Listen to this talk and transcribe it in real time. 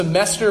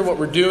Semester, what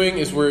we're doing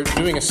is we're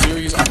doing a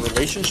series on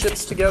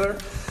relationships together.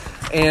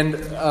 And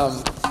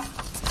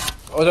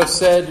what I've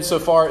said so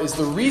far is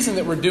the reason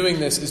that we're doing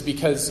this is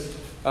because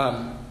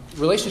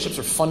relationships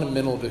are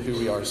fundamental to who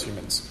we are as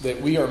humans.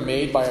 That we are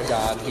made by a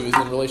God who is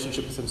in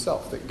relationship with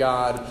himself. That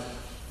God,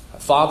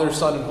 Father,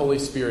 Son, and Holy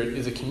Spirit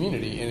is a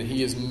community, and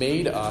he has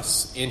made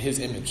us in his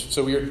image.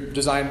 So we are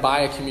designed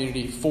by a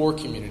community for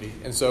community.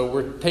 And so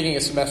we're taking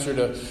a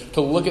semester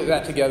to look at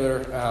that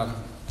together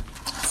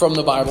from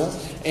the Bible.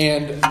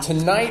 And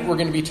tonight we're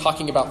going to be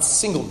talking about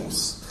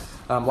singleness.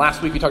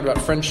 Last week we talked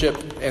about friendship,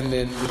 and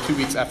then the 2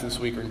 weeks after this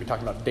week we're going to be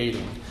talking about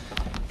dating.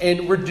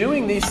 And we're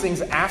doing these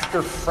things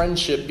after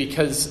friendship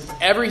because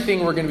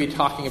everything we're going to be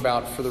talking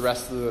about for the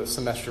rest of the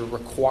semester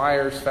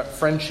requires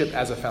friendship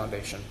as a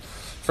foundation.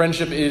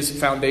 Friendship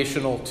is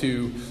foundational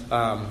to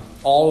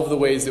all of the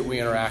ways that we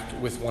interact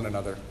with one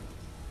another.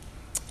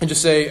 And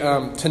just say,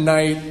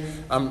 tonight,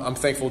 I'm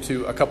thankful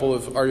to a couple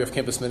of RUF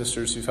campus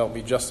ministers who've helped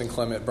me, Justin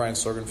Clement, Brian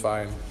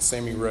Sorgenfei, and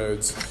Sammy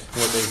Rhodes,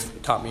 and what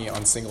they've taught me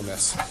on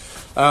singleness.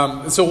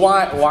 So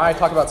why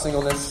talk about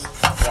singleness?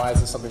 Why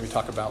is this something we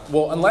talk about?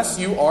 Well, unless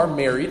you are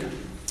married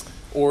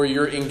or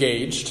you're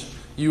engaged,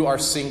 you are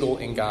single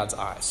in God's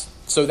eyes.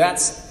 So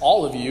that's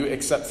all of you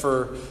except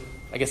for,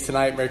 I guess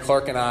tonight, Mary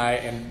Clark and I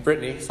and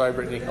Brittany. Sorry,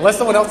 Brittany.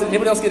 Unless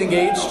anybody else get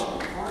engaged?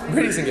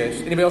 Brittany's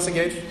engaged. Anybody else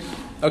engaged?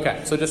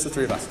 Okay, so just the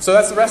three of us. So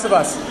that's the rest of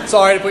us.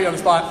 Sorry to put you on the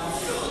spot.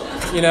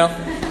 You know,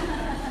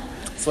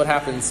 that's what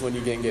happens when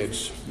you get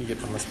engaged. You get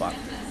put on the spot.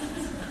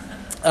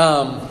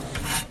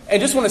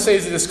 And just want to say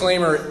as a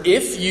disclaimer,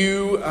 if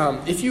you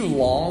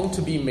long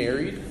to be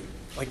married,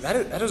 like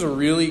that is a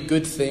really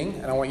good thing,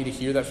 and I want you to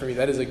hear that from me.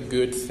 That is a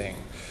good thing.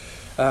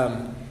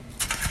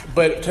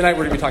 But tonight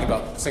we're going to be talking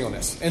about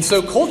singleness. And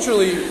so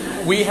culturally,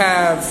 we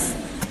have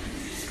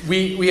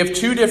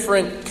two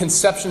different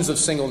conceptions of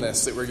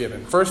singleness that we're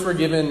given. First, we're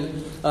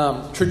given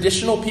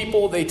traditional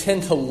people. They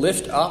tend to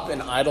lift up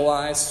and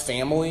idolize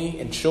family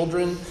and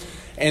children.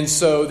 And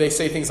so they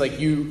say things like,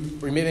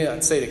 we may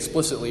not say it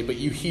explicitly, but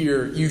you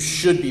hear, you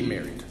should be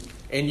married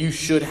and you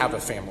should have a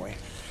family.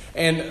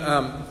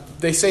 And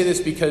they say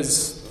this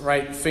because,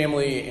 right,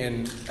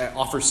 family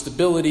offers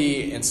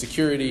stability and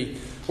security.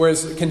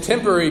 Whereas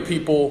contemporary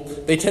people,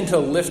 they tend to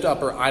lift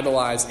up or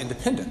idolize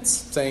independence,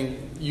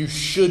 saying you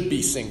should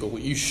be single.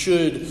 You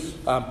should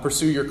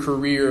pursue your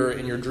career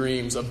and your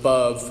dreams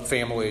above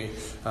family,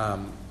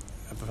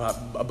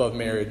 above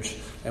marriage.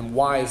 And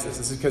why is this?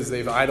 This is because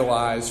they've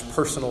idolized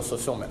personal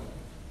fulfillment.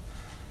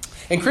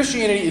 And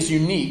Christianity is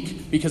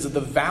unique because of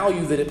the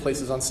value that it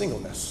places on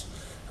singleness.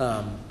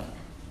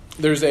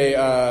 There's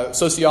a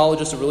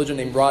sociologist of religion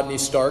named Rodney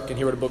Stark, and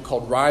he wrote a book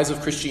called Rise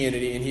of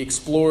Christianity, and he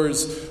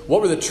explores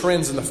what were the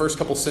trends in the first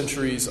couple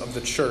centuries of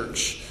the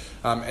church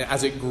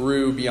as it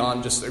grew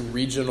beyond just a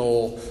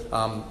regional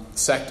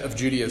sect of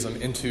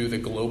Judaism into the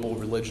global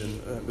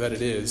religion that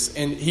it is.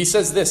 And he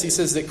says this, he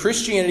says that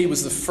Christianity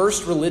was the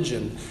first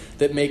religion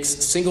that makes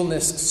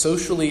singleness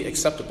socially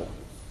acceptable.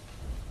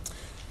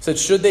 He said,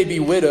 should they be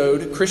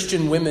widowed,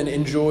 Christian women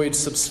enjoyed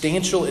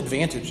substantial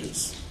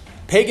advantages.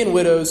 Pagan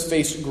widows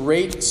faced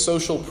great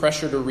social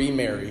pressure to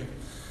remarry.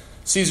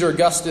 Caesar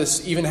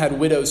Augustus even had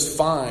widows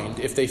fined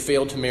if they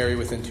failed to marry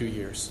within 2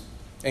 years.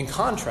 In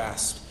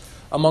contrast,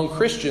 among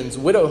Christians,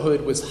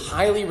 widowhood was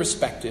highly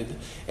respected,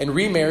 and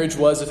remarriage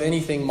was, if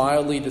anything,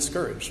 mildly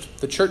discouraged.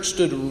 The church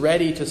stood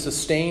ready to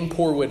sustain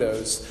poor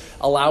widows,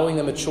 allowing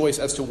them a choice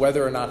as to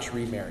whether or not to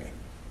remarry.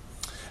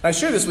 And I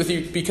share this with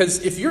you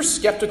because if you're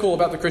skeptical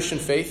about the Christian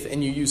faith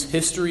and you use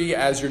history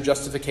as your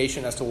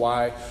justification as to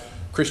why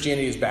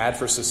Christianity is bad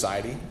for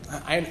society,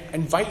 I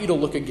invite you to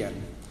look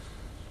again.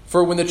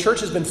 For when the church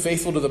has been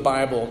faithful to the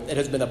Bible, it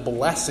has been a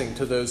blessing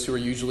to those who are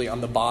usually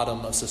on the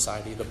bottom of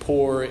society, the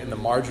poor and the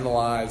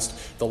marginalized,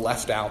 the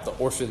left out, the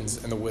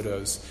orphans and the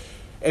widows.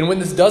 And when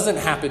this doesn't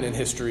happen in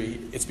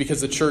history, it's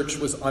because the church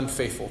was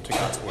unfaithful to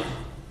God's word.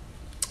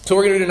 So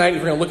what we're going to do tonight is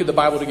we're going to look at the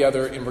Bible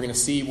together, and we're going to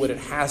see what it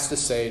has to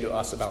say to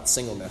us about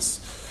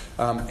singleness.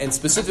 And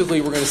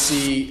specifically, we're going to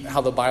see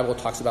how the Bible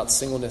talks about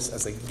singleness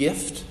as a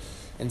gift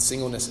and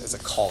singleness as a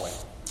calling.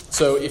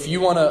 So if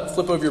you want to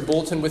flip over your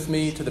bulletin with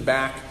me to the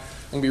back,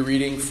 I'm going to be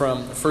reading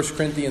from 1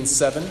 Corinthians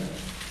 7,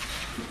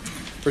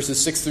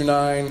 verses 6 through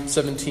 9,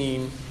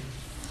 17,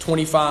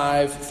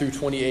 25 through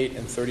 28,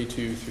 and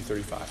 32 through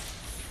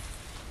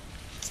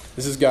 35.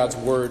 This is God's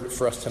word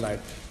for us tonight.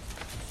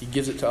 He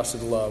gives it to us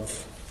in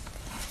love.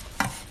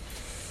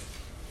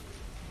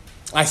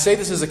 I say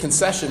this as a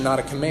concession, not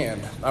a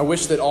command. I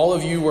wish that all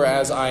of you were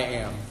as I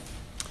am.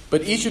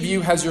 But each of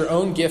you has your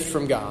own gift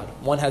from God.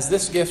 One has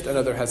this gift,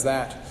 another has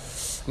that.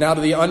 Now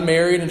to the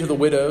unmarried and to the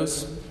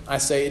widows, I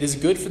say it is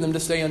good for them to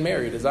stay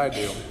unmarried, as I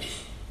do.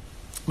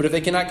 But if they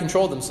cannot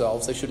control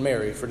themselves, they should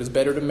marry, for it is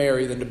better to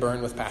marry than to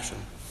burn with passion.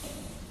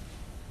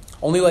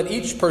 Only let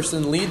each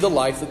person lead the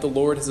life that the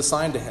Lord has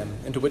assigned to him,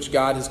 and to which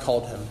God has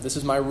called him. This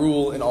is my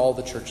rule in all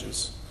the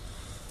churches.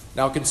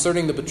 Now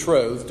concerning the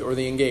betrothed, or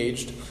the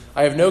engaged,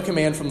 I have no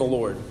command from the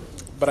Lord,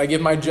 but I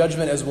give my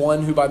judgment as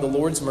one who by the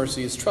Lord's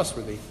mercy is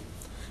trustworthy.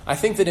 I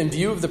think that in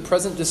view of the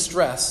present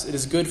distress, it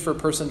is good for a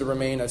person to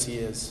remain as he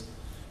is.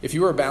 If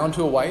you are bound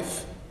to a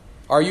wife,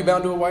 are you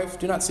bound to a wife?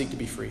 Do not seek to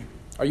be free.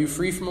 Are you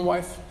free from a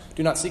wife?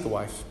 Do not seek a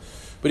wife.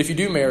 But if you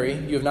do marry,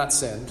 you have not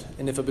sinned.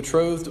 And if a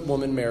betrothed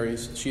woman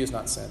marries, she has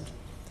not sinned.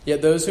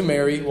 Yet those who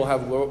marry will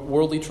have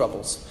worldly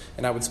troubles,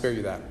 and I would spare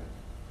you that.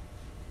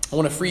 I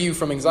want to free you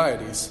from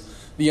anxieties.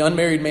 The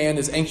unmarried man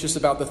is anxious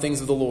about the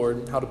things of the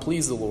Lord, how to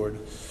please the Lord.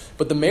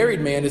 But the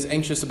married man is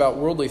anxious about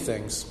worldly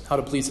things, how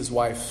to please his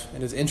wife,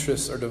 and his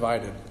interests are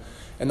divided.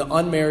 And the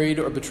unmarried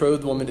or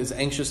betrothed woman is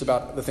anxious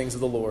about the things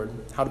of the Lord,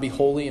 how to be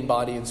holy in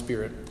body and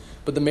spirit.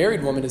 But the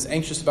married woman is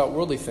anxious about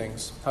worldly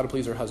things, how to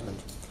please her husband.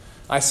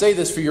 I say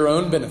this for your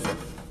own benefit,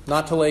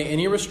 not to lay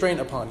any restraint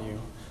upon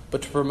you,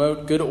 but to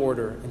promote good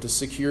order and to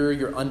secure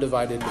your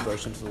undivided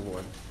devotion to the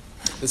Lord.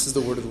 This is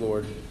the word of the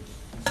Lord.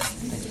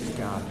 Thanks be to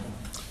God.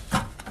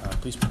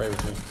 Please pray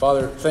with me.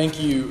 Father,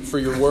 thank you for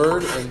your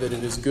word and that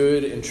it is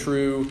good and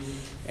true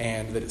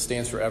and that it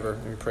stands forever.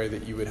 And we pray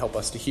that you would help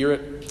us to hear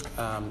it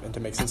and to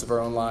make sense of our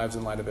own lives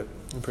in light of it.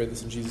 We pray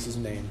this in Jesus'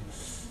 name.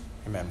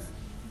 Amen.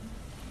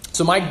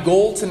 So my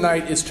goal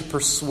tonight is to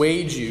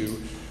persuade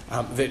you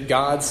that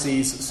God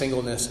sees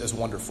singleness as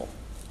wonderful.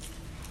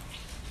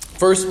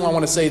 First, I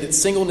want to say that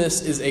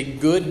singleness is a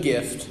good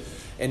gift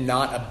and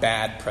not a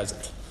bad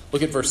present.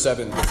 Look at verse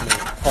 7 with me.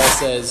 Paul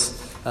says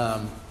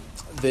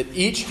that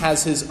each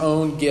has his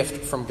own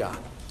gift from God.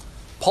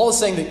 Paul is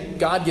saying that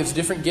God gives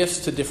different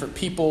gifts to different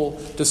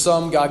people. To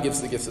some, God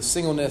gives the gift of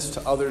singleness.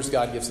 To others,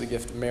 God gives the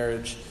gift of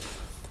marriage.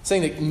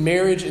 Saying that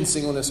marriage and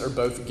singleness are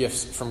both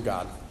gifts from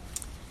God. All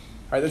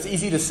right, that's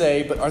easy to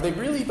say, but are they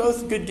really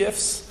both good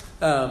gifts?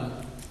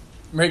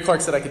 Mary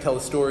Clark said I could tell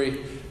the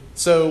story.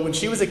 So when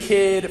she was a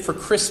kid, for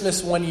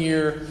Christmas one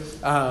year,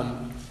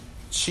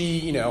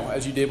 she,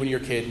 as you did when you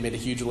were a kid, made a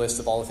huge list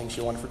of all the things she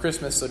wanted for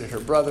Christmas. So did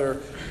her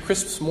brother.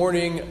 Christmas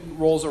morning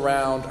rolls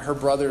around. Her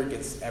brother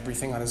gets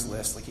everything on his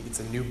list. Like he gets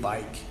a new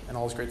bike and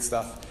all this great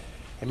stuff.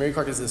 And Mary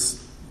Clark has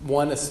this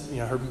one,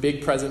 her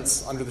big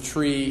presents under the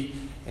tree.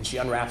 And she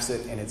unwraps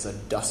it, and it's a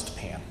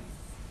dustpan.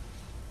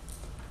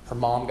 Her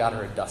mom got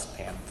her a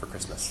dustpan for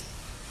Christmas.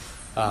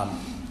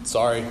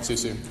 Sorry,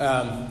 Susu.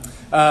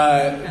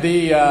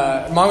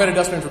 The mom got a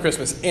dustpan for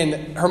Christmas.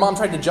 And her mom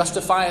tried to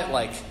justify it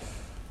like...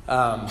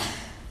 I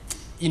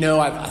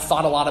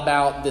thought a lot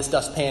about this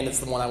dustpan. It's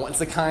the one I want. It's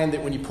the kind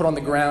that when you put on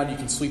the ground, you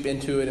can sweep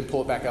into it and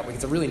pull it back up. Like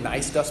it's a really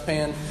nice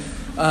dustpan.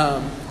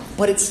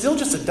 But it's still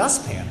just a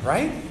dustpan,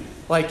 right?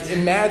 Like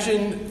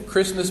imagine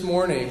Christmas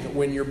morning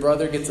when your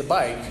brother gets a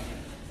bike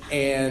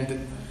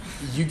and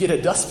you get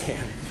a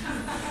dustpan.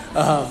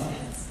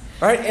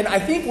 Right? And I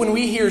think when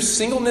we hear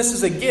singleness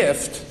is a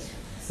gift,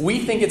 we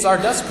think it's our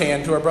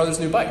dustpan to our brother's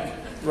new bike,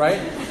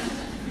 right?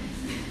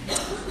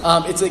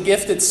 It's a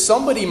gift that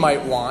somebody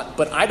might want,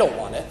 but I don't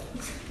want it,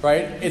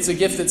 right? It's a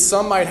gift that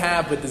some might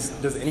have, but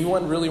does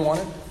anyone really want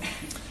it?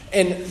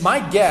 And my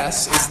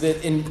guess is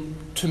that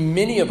to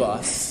many of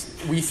us,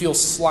 we feel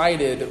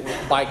slighted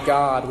by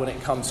God when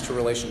it comes to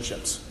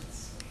relationships.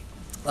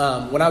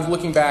 When I was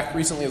looking back,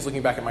 recently I was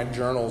looking back at my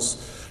journals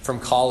from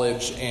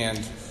college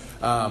and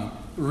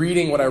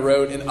reading what I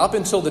wrote, and up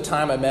until the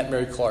time I met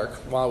Mary Clark,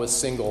 while I was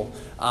single,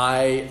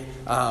 I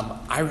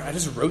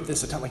just wrote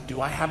this a ton, like, do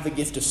I have the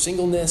gift of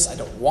singleness? I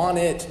don't want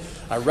it.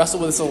 I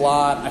wrestled with this a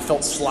lot. I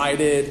felt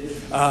slighted.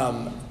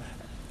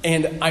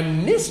 And I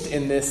missed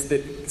in this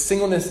that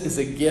singleness is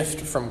a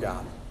gift from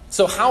God.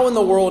 So how in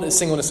the world is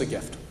singleness a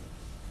gift?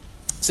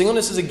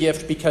 Singleness is a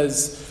gift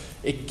because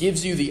it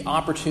gives you the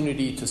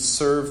opportunity to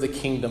serve the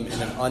kingdom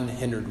in an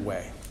unhindered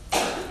way.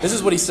 This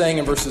is what he's saying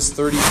in verses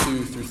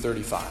 32 through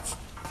 35.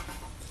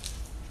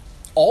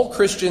 All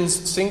Christians,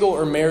 single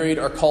or married,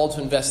 are called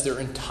to invest their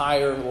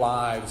entire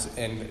lives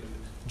in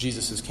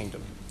Jesus'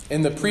 kingdom.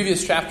 In the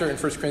previous chapter in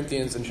 1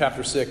 Corinthians, in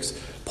chapter 6,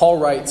 Paul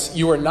writes,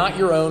 "You are not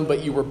your own,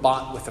 but you were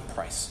bought with a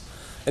price."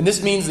 And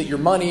this means that your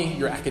money,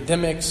 your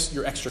academics,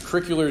 your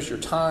extracurriculars, your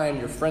time,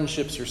 your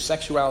friendships, your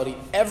sexuality,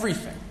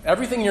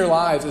 everything in your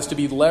lives is to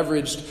be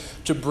leveraged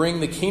to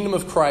bring the kingdom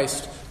of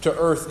Christ to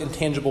earth in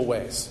tangible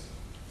ways.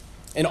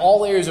 In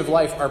all areas of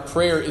life, our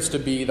prayer is to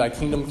be, "Thy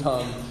kingdom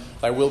come,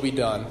 thy will be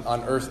done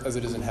on earth as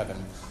it is in heaven."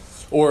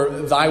 Or,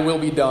 "Thy will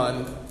be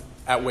done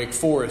at Wake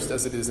Forest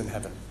as it is in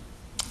heaven."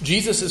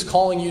 Jesus is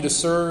calling you to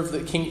serve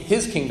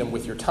his kingdom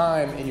with your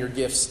time and your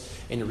gifts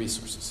and your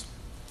resources.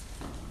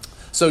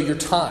 So your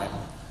time,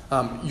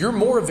 you're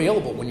more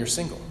available when you're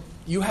single.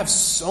 You have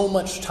so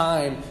much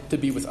time to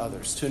be with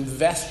others, to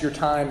invest your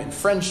time in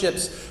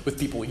friendships with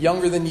people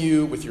younger than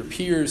you, with your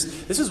peers.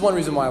 This is one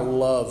reason why I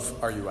love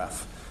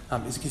RUF,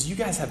 is because you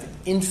guys have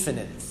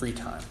infinite free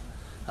time.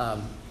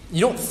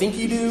 You don't think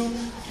you do,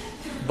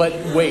 but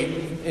wait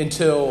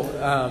until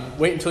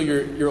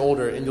you're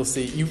older and you'll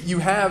see you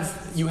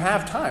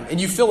have time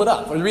and you fill it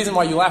up. And the reason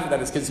why you laugh at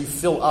that is because you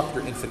fill up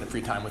your infinite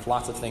free time with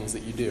lots of things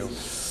that you do.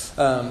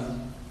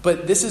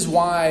 But this is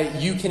why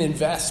you can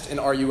invest in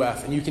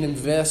RUF and you can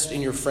invest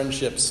in your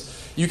friendships.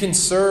 You can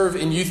serve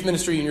in youth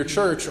ministry in your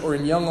church or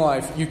in Young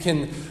Life. You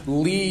can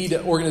lead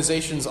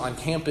organizations on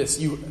campus.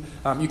 You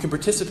can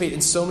participate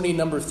in so many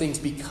number of things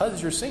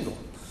because you're single.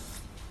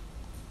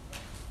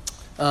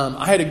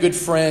 I had a good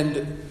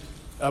friend,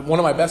 one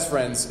of my best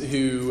friends,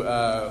 who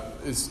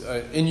is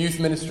in youth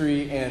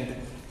ministry, and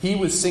he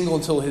was single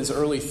until his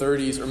early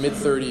 30s or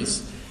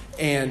mid-30s,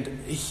 and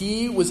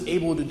he was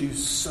able to do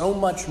so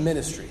much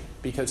ministry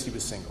because he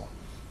was single.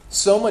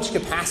 So much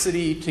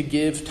capacity to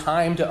give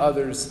time to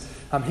others.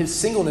 His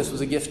singleness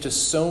was a gift to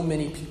so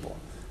many people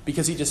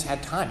because he just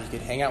had time. He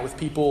could hang out with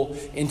people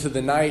into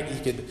the night.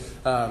 He could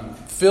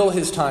fill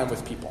his time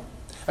with people.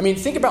 I mean,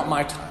 think about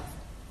my time.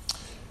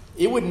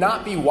 It would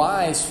not be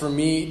wise for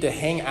me to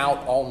hang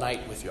out all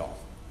night with y'all,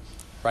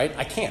 right?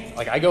 I can't.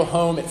 Like, I go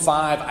home at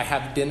 5, I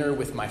have dinner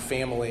with my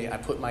family, I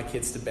put my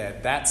kids to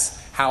bed.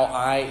 That's how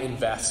I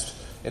invest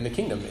in the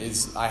kingdom,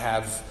 is I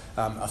have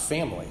a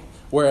family.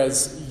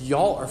 Whereas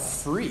y'all are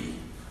free.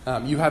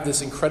 You have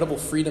this incredible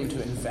freedom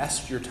to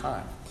invest your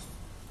time.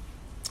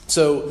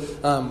 So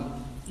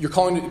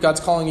God's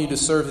calling you to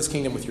serve his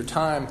kingdom with your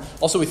time,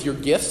 also with your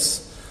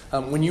gifts.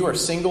 When you are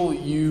single,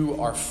 you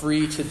are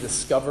free to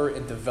discover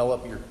and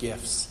develop your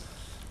gifts.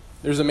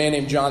 There's a man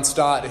named John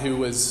Stott who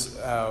was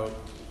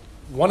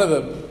one of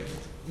the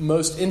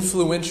most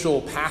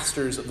influential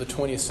pastors of the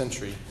 20th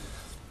century.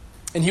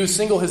 And he was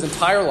single his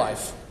entire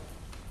life.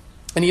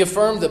 And he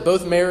affirmed that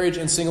both marriage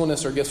and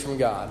singleness are gifts from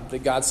God,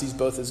 that God sees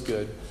both as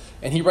good.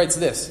 And he writes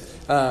this.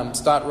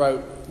 Stott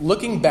wrote,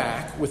 "Looking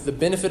back with the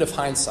benefit of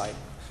hindsight,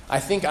 I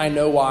think I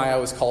know why I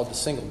was called to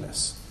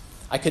singleness.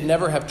 I could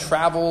never have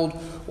traveled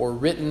or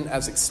written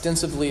as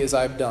extensively as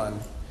I've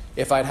done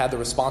if I'd had the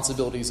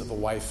responsibilities of a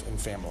wife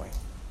and family."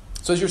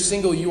 So as you're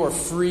single, you are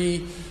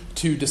free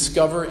to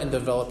discover and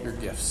develop your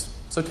gifts.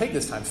 So take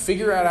this time.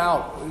 Figure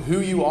out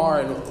who you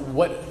are and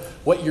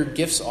what your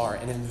gifts are,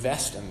 and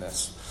invest in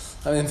this.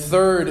 And then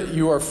third,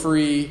 you are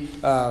free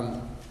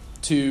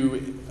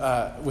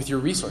with your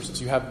resources.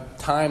 You have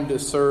time to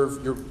serve.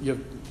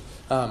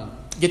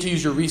 Get to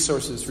use your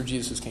resources for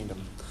Jesus'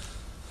 kingdom.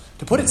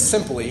 To put it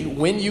simply,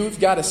 when you've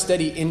got a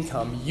steady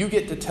income, you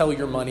get to tell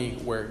your money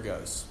where it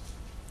goes,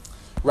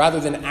 rather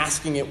than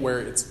asking it where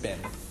it's been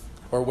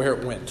or where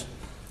it went.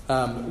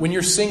 When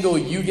you're single,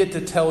 you get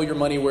to tell your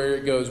money where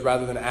it goes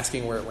rather than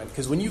asking where it went.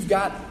 Because when you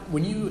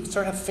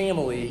start to have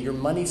family, your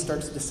money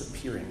starts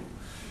disappearing.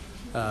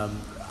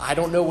 I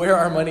don't know where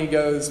our money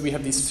goes. We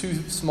have these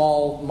 2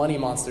 small money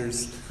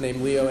monsters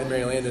named Leo and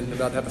Mary Landon,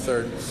 about to have a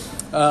third.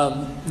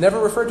 Never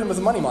referred to him as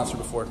a money monster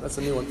before. That's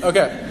a new one.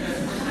 Okay.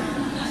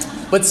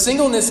 But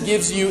singleness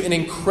gives you an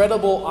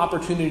incredible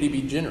opportunity to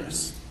be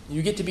generous.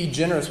 You get to be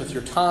generous with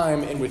your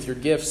time and with your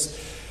gifts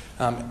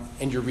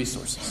and your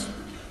resources.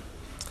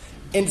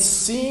 And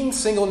seeing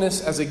singleness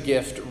as a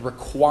gift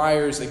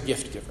requires a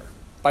gift giver.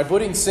 By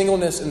putting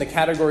singleness in the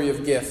category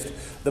of gift,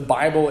 the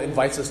Bible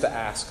invites us to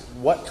ask,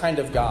 what kind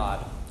of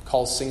God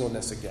calls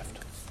singleness a gift?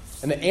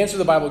 And the answer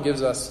the Bible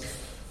gives us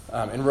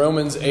in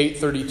Romans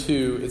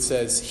 8:32, it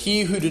says,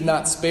 "He who did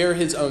not spare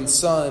his own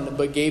son,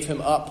 but gave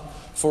him up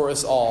for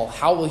us all,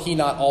 how will he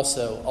not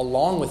also,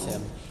 along with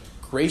him,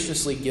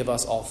 graciously give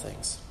us all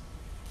things?"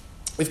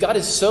 If God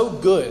is so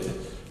good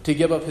to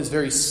give up his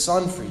very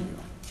son for you,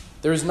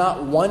 there is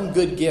not one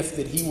good gift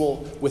that he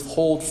will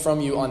withhold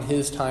from you on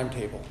his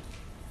timetable.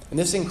 And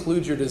this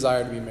includes your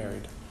desire to be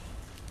married.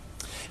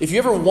 If you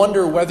ever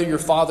wonder whether your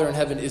Father in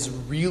heaven is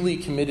really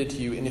committed to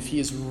you and if he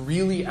is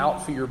really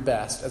out for your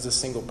best as a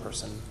single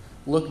person,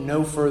 look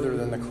no further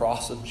than the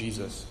cross of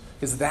Jesus.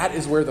 Because that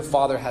is where the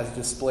Father has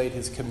displayed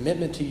his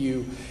commitment to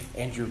you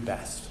and your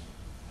best.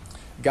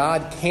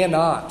 God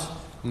cannot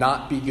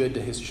not be good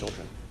to his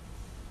children.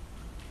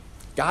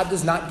 God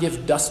does not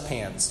give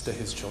dustpans to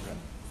his children.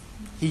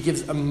 He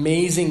gives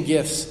amazing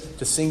gifts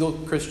to single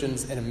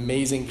Christians and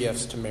amazing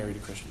gifts to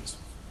married Christians.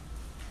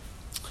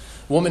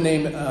 A woman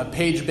named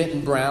Paige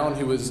Benton Brown,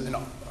 who was an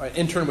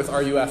intern with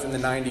RUF in the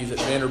 90s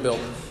at Vanderbilt,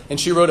 and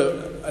she wrote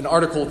an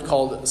article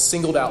called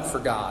 "Singled Out for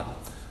God."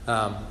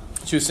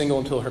 She was single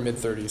until her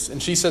mid-30s.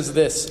 And she says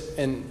this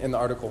in the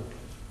article.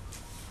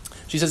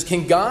 She says,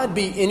 "Can God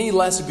be any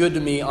less good to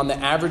me on the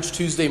average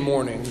Tuesday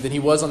morning than he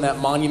was on that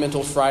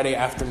monumental Friday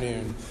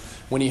afternoon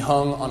when he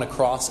hung on a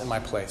cross in my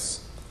place?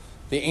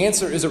 The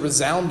answer is a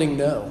resounding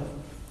no.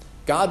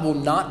 God will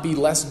not be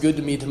less good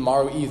to me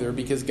tomorrow either,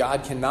 because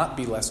God cannot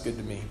be less good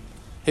to me.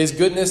 His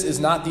goodness is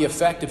not the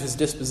effect of his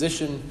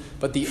disposition,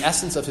 but the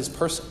essence of his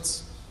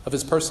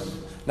person.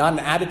 Not an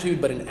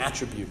attitude, but an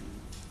attribute.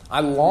 I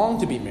long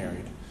to be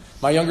married.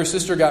 My younger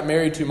sister got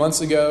married 2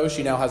 months ago.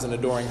 She now has an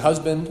adoring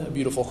husband, a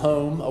beautiful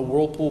home, a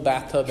Whirlpool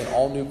bathtub, and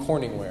all new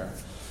Corningware.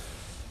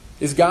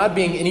 Is God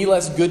being any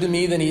less good to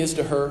me than he is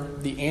to her?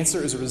 The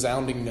answer is a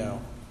resounding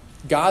no.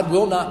 God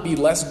will not be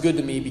less good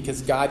to me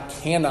because God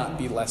cannot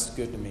be less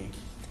good to me.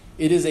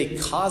 It is a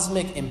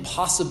cosmic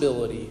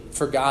impossibility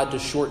for God to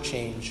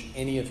shortchange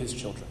any of his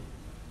children."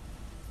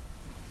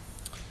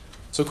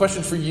 So a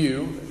question for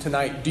you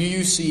tonight: do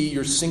you see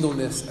your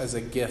singleness as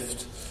a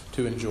gift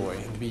to enjoy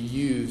and to be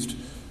used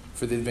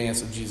for the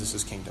advance of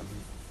Jesus' kingdom?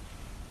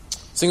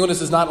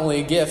 Singleness is not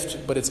only a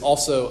gift, but it's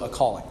also a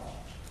calling.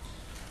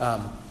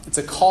 It's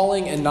a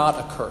calling and not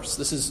a curse.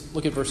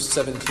 Look at verse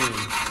 17.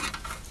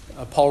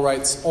 Paul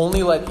writes,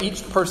 "Only let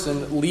each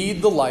person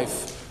lead the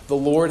life the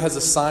Lord has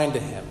assigned to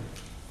him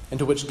and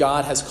to which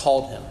God has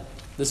called him.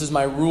 This is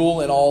my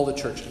rule in all the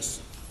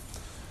churches.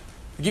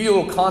 To give you a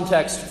little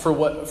context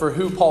for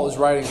who Paul is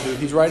writing to,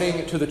 he's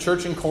writing to the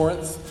church in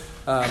Corinth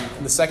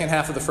in the second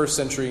half of the first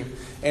century.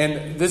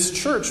 And this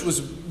church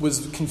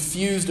was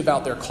confused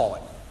about their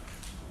calling.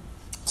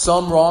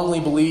 Some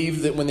wrongly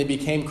believed that when they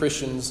became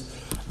Christians,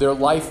 their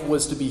life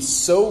was to be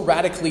so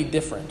radically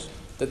different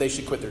that they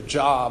should quit their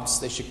jobs,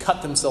 they should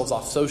cut themselves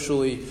off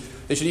socially,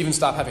 they should even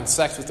stop having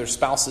sex with their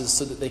spouses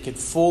so that they could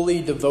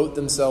fully devote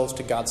themselves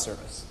to God's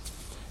service.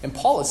 And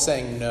Paul is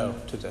saying no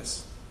to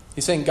this.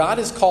 He's saying God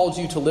has called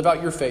you to live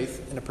out your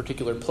faith in a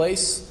particular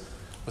place,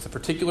 with a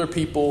particular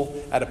people,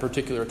 at a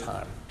particular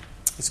time.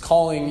 He's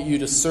calling you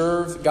to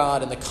serve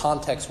God in the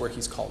context where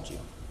he's called you.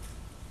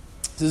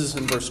 This is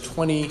in verse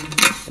 20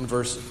 and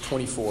verse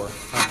 24.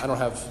 I don't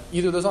have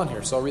either of those on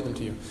here, so I'll read them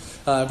to you.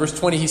 Verse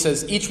 20, he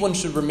says, each one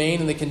should remain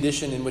in the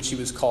condition in which he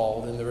was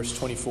called. In the verse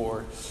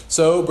 24,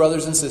 so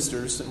brothers and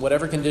sisters, in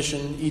whatever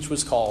condition each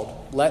was called,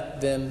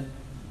 let them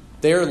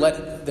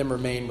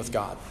remain with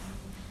God.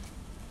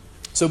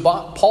 So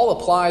Paul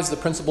applies the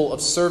principle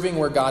of serving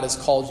where God has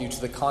called you to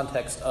the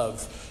context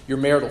of your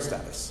marital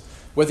status.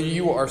 Whether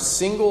you are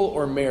single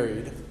or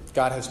married,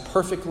 God has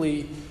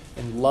perfectly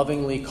and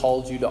lovingly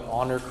called you to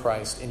honor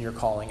Christ in your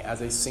calling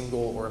as a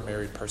single or a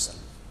married person.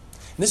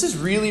 And this is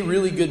really,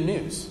 really good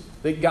news,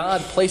 that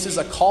God places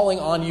a calling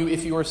on you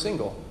if you are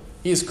single.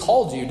 He has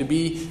called you to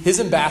be his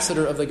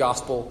ambassador of the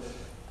gospel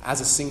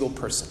as a single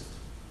person.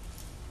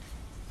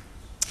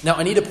 Now,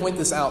 I need to point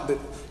this out, that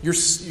your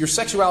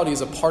sexuality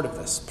is a part of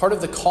this. Part of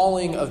the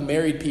calling of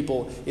married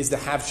people is to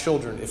have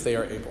children if they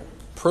are able.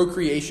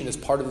 Procreation is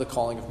part of the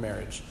calling of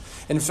marriage.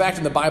 And in fact,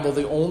 in the Bible,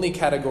 the only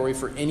category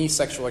for any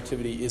sexual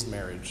activity is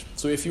marriage.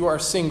 So if you are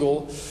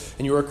single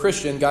and you are a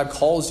Christian, God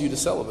calls you to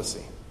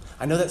celibacy.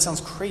 I know that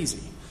sounds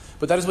crazy,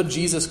 but that is what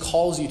Jesus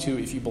calls you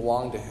to if you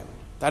belong to him.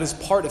 That is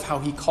part of how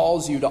he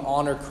calls you to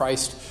honor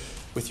Christ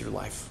with your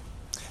life.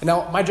 And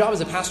now, my job as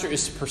a pastor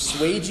is to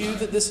persuade you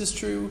that this is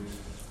true.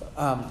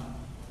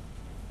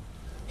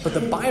 But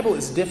the Bible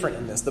is different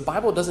in this. The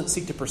Bible doesn't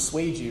seek to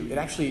persuade you. It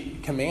actually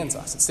commands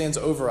us. It stands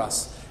over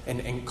us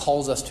and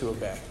calls us to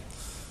obey.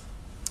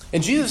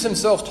 And Jesus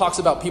himself talks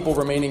about people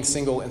remaining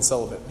single and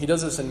celibate. He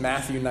does this in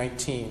Matthew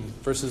 19,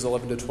 verses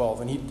 11 to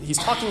 12. And he's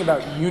talking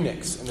about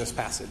eunuchs in this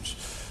passage.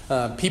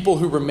 People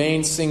who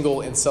remain single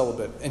and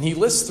celibate. And he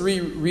lists 3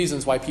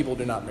 reasons why people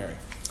do not marry.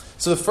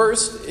 So the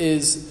first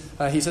is,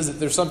 he says that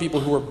there's some people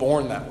who are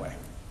born that way.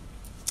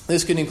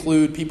 This can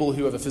include people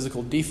who have a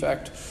physical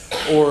defect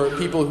or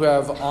people who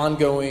have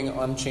ongoing,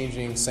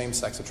 unchanging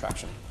same-sex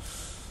attraction.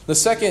 The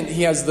second,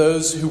 he has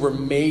those who were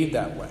made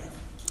that way.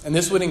 And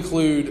this would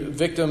include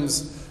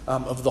victims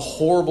of the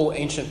horrible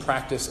ancient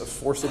practice of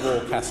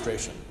forcible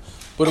castration.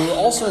 But it would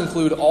also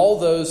include all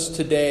those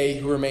today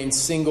who remain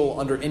single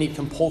under any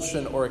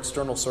compulsion or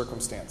external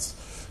circumstance.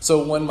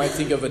 So one might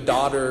think of a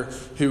daughter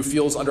who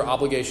feels under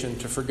obligation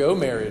to forgo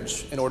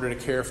marriage in order to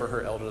care for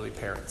her elderly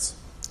parents.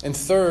 And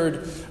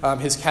third,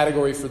 his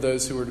category for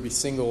those who are to be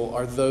single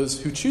are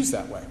those who choose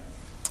that way.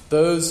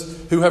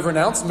 Those who have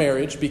renounced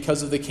marriage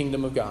because of the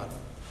kingdom of God.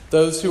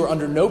 Those who are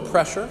under no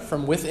pressure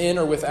from within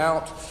or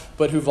without,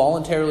 but who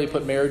voluntarily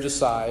put marriage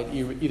aside,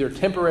 either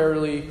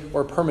temporarily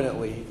or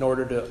permanently, in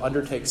order to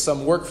undertake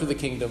some work for the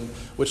kingdom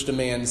which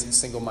demands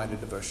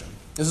single-minded devotion.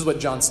 This is what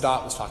John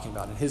Stott was talking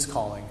about in his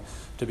calling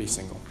to be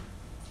single.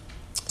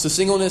 So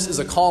singleness is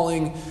a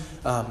calling,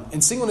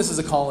 and singleness is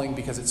a calling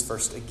because it's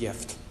first a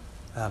gift.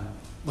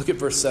 Look at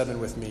verse 7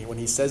 with me. When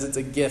he says it's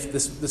a gift,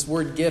 this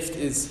word gift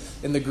is,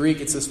 in the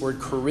Greek, it's this word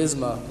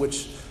charisma,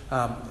 which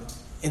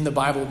in the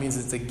Bible means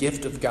it's a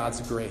gift of God's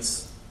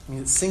grace. I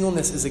mean,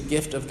 singleness is a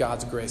gift of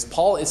God's grace.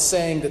 Paul is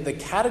saying that the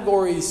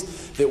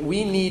categories that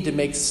we need to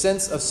make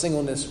sense of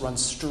singleness run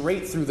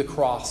straight through the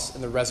cross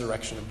and the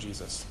resurrection of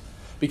Jesus.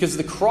 Because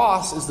the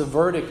cross is the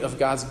verdict of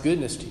God's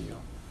goodness to you.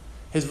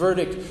 His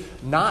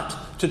verdict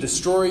not to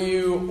destroy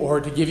you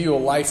or to give you a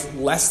life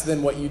less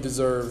than what you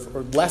deserve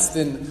or less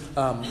than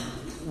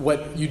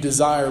what you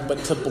desire,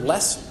 but to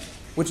bless you,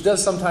 which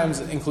does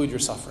sometimes include your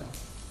suffering.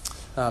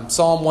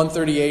 Psalm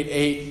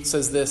 138:8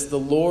 says this: the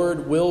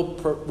Lord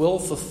will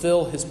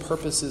fulfill his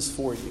purposes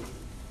for you.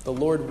 The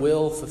Lord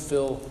will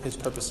fulfill his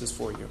purposes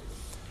for you.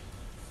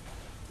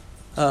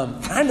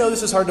 I know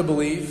this is hard to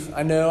believe.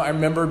 I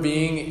remember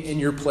being in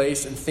your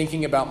place and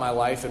thinking about my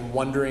life and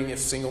wondering if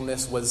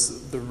singleness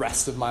was the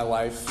rest of my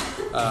life,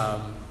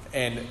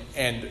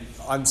 and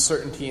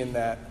uncertainty in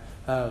that.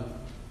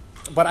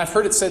 But I've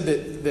heard it said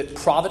that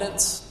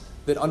providence,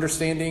 that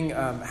understanding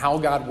how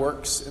God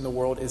works in the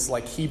world is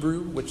like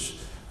Hebrew, which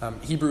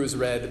Hebrew is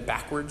read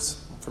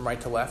backwards from right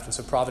to left. And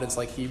so providence,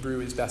 like Hebrew,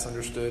 is best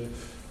understood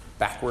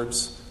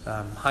backwards.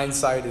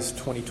 Hindsight is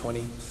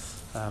 20/20.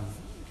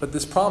 But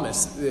this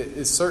promise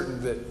is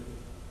certain that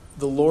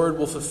the Lord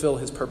will fulfill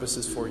his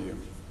purposes for you.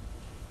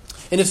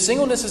 And if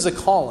singleness is a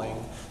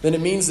calling, then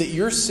it means that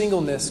your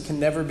singleness can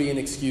never be an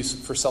excuse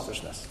for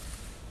selfishness.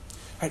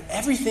 Right?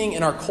 Everything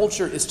in our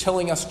culture is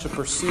telling us to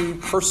pursue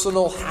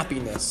personal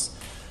happiness.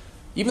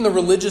 Even the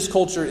religious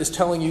culture is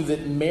telling you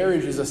that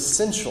marriage is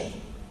essential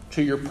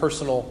to your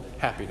personal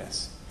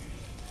happiness.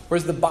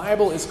 Whereas the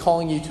Bible is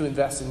calling you to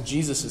invest in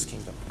Jesus'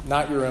 kingdom,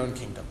 not your own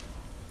kingdom.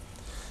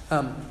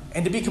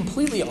 And to be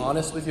completely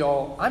honest with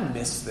y'all, I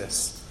missed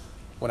this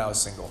when I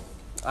was single.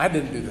 I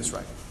didn't do this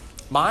right.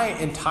 My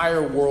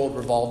entire world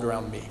revolved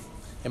around me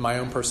and my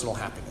own personal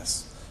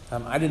happiness.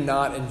 I did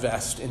not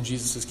invest in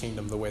Jesus'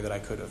 kingdom the way that I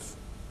could have.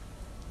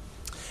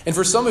 And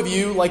for some of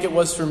you, like it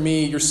was for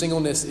me, your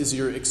singleness is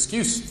your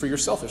excuse for your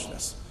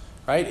selfishness,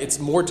 right? It's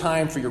more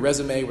time for your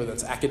resume, whether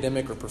it's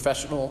academic or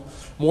professional,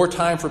 more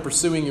time for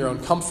pursuing your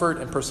own comfort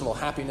and personal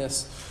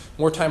happiness,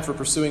 more time for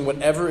pursuing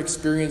whatever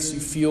experience you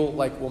feel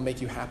like will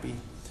make you happy.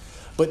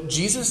 But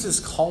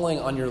Jesus' calling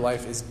on your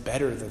life is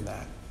better than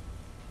that.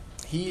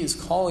 He is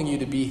calling you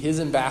to be his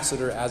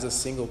ambassador as a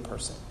single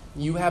person.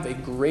 You have a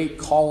great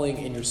calling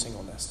in your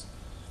singleness,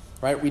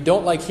 right? We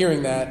don't like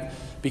hearing that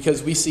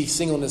because we see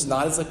singleness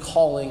not as a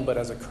calling, but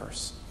as a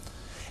curse.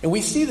 And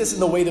we see this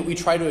in the way that we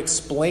try to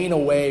explain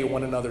away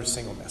one another's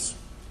singleness.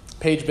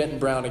 Paige Benton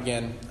Brown,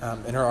 again,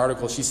 in her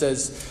article, she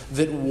says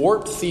that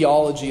warped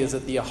theology is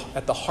at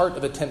the heart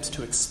of attempts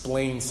to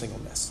explain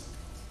singleness.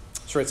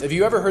 She writes, have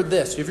you ever heard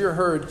this? Have you ever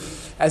heard,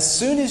 as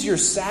soon as you're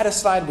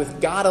satisfied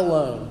with God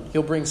alone,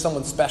 he'll bring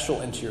someone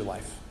special into your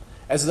life,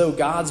 as though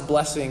God's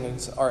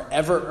blessings are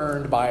ever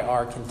earned by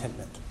our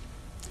contentment.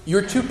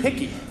 You're too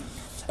picky,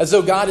 as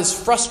though God is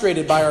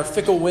frustrated by our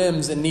fickle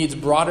whims and needs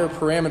broader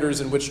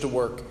parameters in which to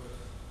work.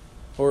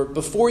 Or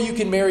before you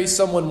can marry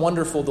someone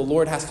wonderful, the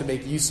Lord has to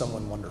make you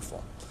someone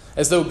wonderful.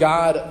 As though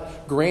God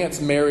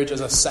grants marriage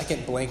as a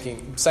second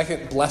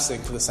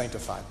blessing for the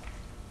sanctified.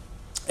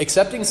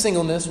 Accepting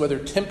singleness, whether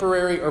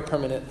temporary or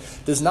permanent,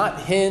 does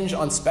not hinge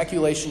on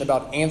speculation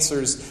about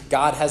answers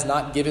God has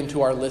not given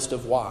to our list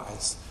of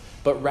whys,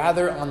 but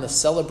rather on the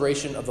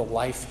celebration of the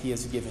life he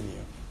has given you.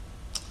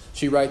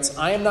 She writes,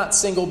 I am not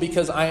single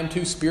because I am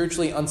too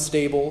spiritually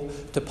unstable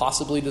to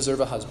possibly deserve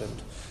a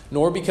husband,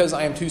 nor because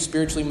I am too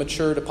spiritually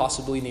mature to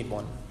possibly need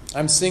one.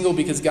 I'm single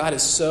because God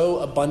is so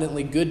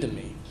abundantly good to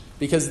me,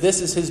 because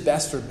this is his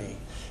best for me.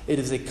 It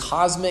is a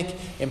cosmic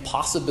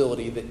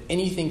impossibility that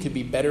anything could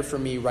be better for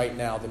me right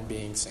now than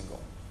being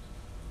single.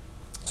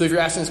 So if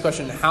you're asking this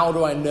question, how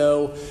do I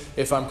know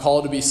if I'm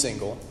called to be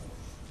single?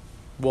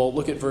 Well,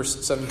 look at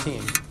verse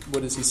 17.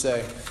 What does he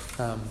say?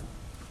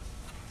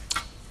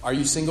 Are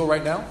you single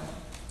right now?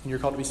 And you're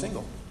called to be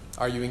single.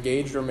 Are you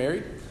engaged or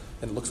married?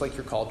 Then it looks like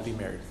you're called to be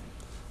married.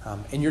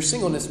 And your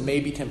singleness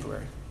may be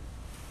temporary.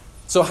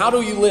 So how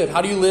do you live?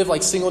 How do you live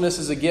like singleness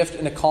is a gift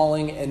and a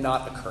calling and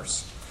not a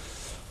curse?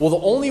 Well,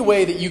 the only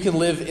way that you can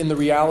live in the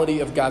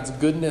reality of God's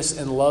goodness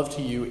and love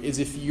to you is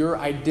if your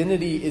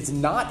identity is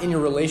not in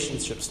your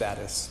relationship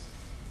status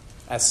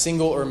as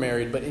single or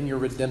married, but in your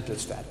redemptive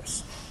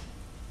status.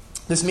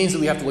 This means that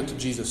we have to look to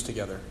Jesus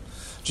together.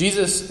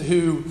 Jesus,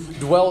 who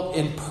dwelt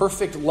in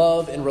perfect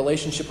love and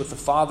relationship with the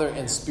Father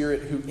and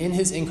Spirit, who in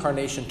his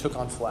incarnation took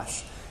on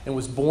flesh and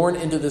was born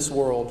into this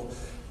world,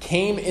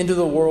 came into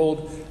the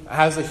world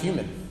as a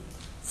human,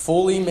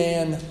 fully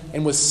man,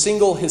 and was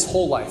single his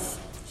whole life.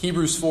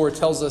 Hebrews 4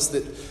 tells us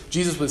that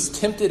Jesus was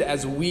tempted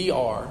as we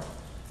are,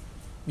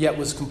 yet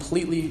was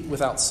completely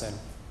without sin.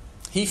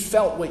 He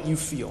felt what you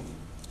feel.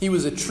 He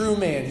was a true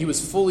man. He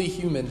was fully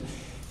human.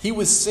 He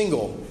was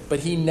single,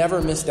 but he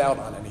never missed out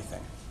on anything.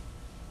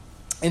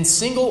 And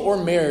single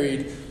or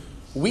married,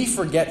 we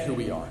forget who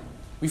we are.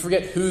 We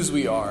forget whose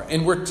we are.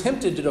 And we're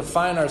tempted to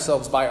define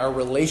ourselves by our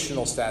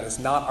relational status,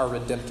 not our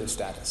redemptive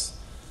status.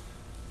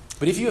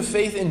 But if you have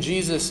faith in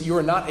Jesus, you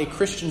are not a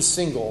Christian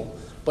single,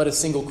 but a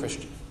single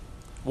Christian.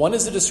 One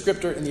is the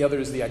descriptor and the other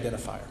is the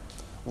identifier.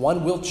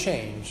 One will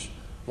change,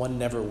 one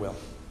never will.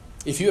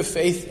 If you have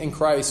faith in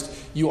Christ,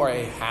 you are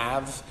a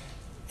have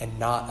and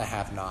not a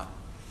have-not.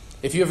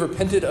 If you have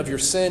repented of your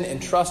sin and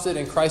trusted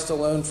in Christ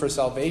alone for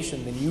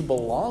salvation, then you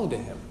belong to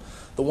him,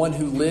 the one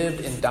who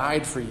lived and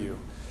died for you,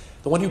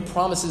 the one who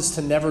promises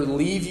to never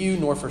leave you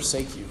nor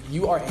forsake you.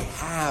 You are a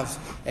have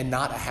and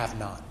not a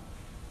have-not.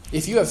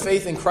 If you have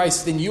faith in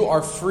Christ, then you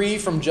are free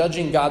from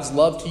judging God's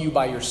love to you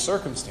by your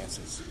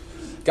circumstances.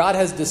 God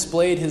has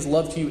displayed his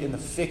love to you in the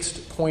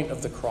fixed point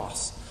of the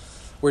cross,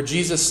 where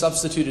Jesus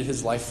substituted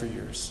his life for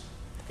yours.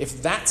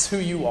 If that's who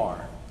you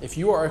are, if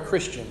you are a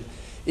Christian,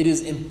 it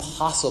is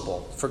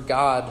impossible for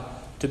God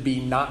to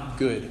be not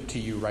good to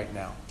you right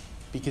now,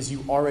 because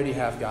you already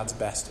have God's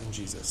best in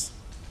Jesus.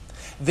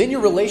 Then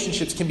your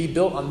relationships can be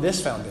built on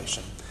this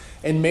foundation.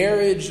 And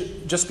marriage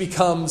just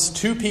becomes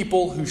two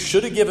people who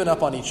should have given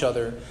up on each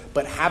other,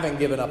 but haven't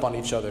given up on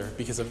each other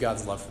because of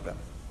God's love for them.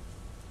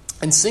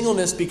 And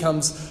singleness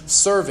becomes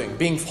serving,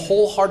 being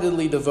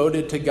wholeheartedly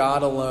devoted to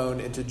God alone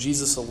and to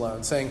Jesus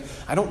alone, saying,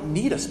 I don't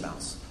need a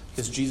spouse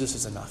because Jesus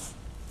is enough.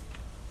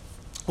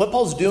 What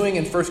Paul's doing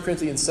in 1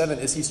 Corinthians 7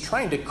 is he's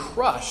trying to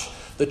crush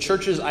the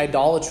church's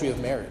idolatry of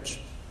marriage,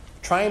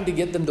 trying to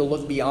get them to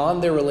look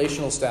beyond their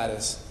relational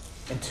status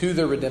and to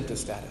their redemptive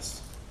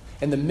status,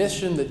 and the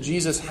mission that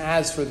Jesus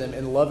has for them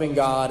in loving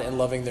God and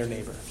loving their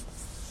neighbor.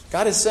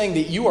 God is saying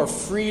that you are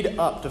freed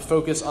up to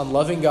focus on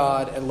loving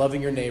God and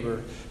loving your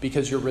neighbor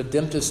because your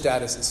redemptive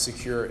status is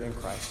secure in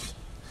Christ.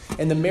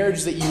 And the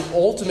marriage that you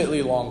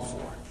ultimately long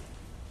for,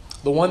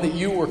 the one that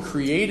you were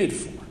created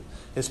for,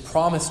 is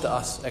promised to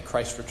us at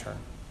Christ's return.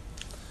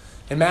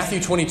 In Matthew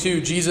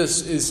 22,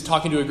 Jesus is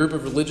talking to a group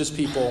of religious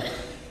people,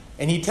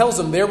 and he tells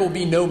them there will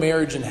be no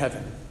marriage in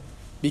heaven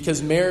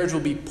because marriage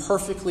will be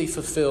perfectly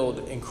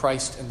fulfilled in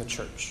Christ and the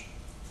church.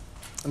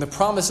 And the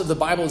promise of the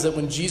Bible is that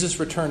when Jesus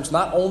returns,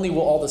 not only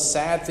will all the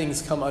sad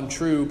things come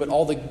untrue, but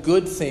all the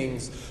good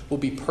things will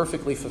be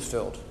perfectly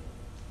fulfilled.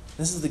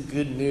 This is the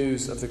good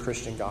news of the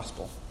Christian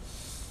gospel.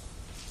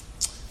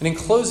 And in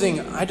closing,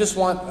 I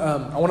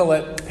want to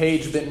let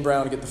Paige Benton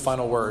Brown get the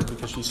final word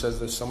because she says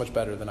this so much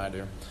better than I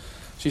do.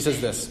 She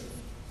says this: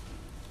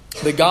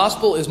 the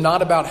gospel is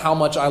not about how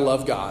much I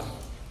love God.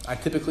 I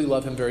typically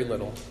love him very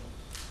little.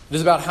 It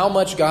is about how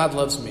much God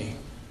loves me.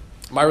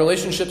 My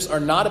relationships are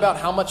not about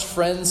how much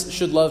friends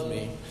should love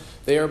me.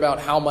 They are about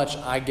how much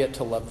I get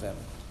to love them.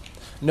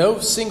 No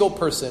single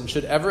person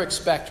should ever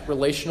expect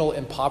relational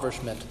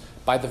impoverishment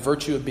by the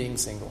virtue of being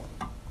single.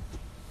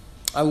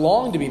 I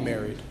long to be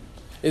married.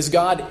 Is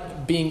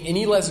God being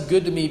any less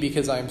good to me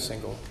because I am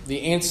single?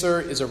 The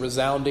answer is a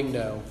resounding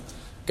no.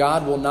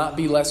 God will not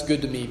be less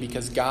good to me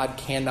because God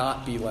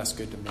cannot be less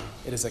good to me.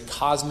 It is a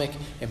cosmic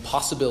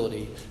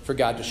impossibility for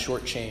God to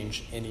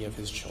shortchange any of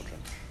his children.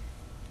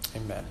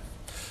 Amen.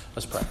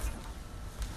 Let's pray.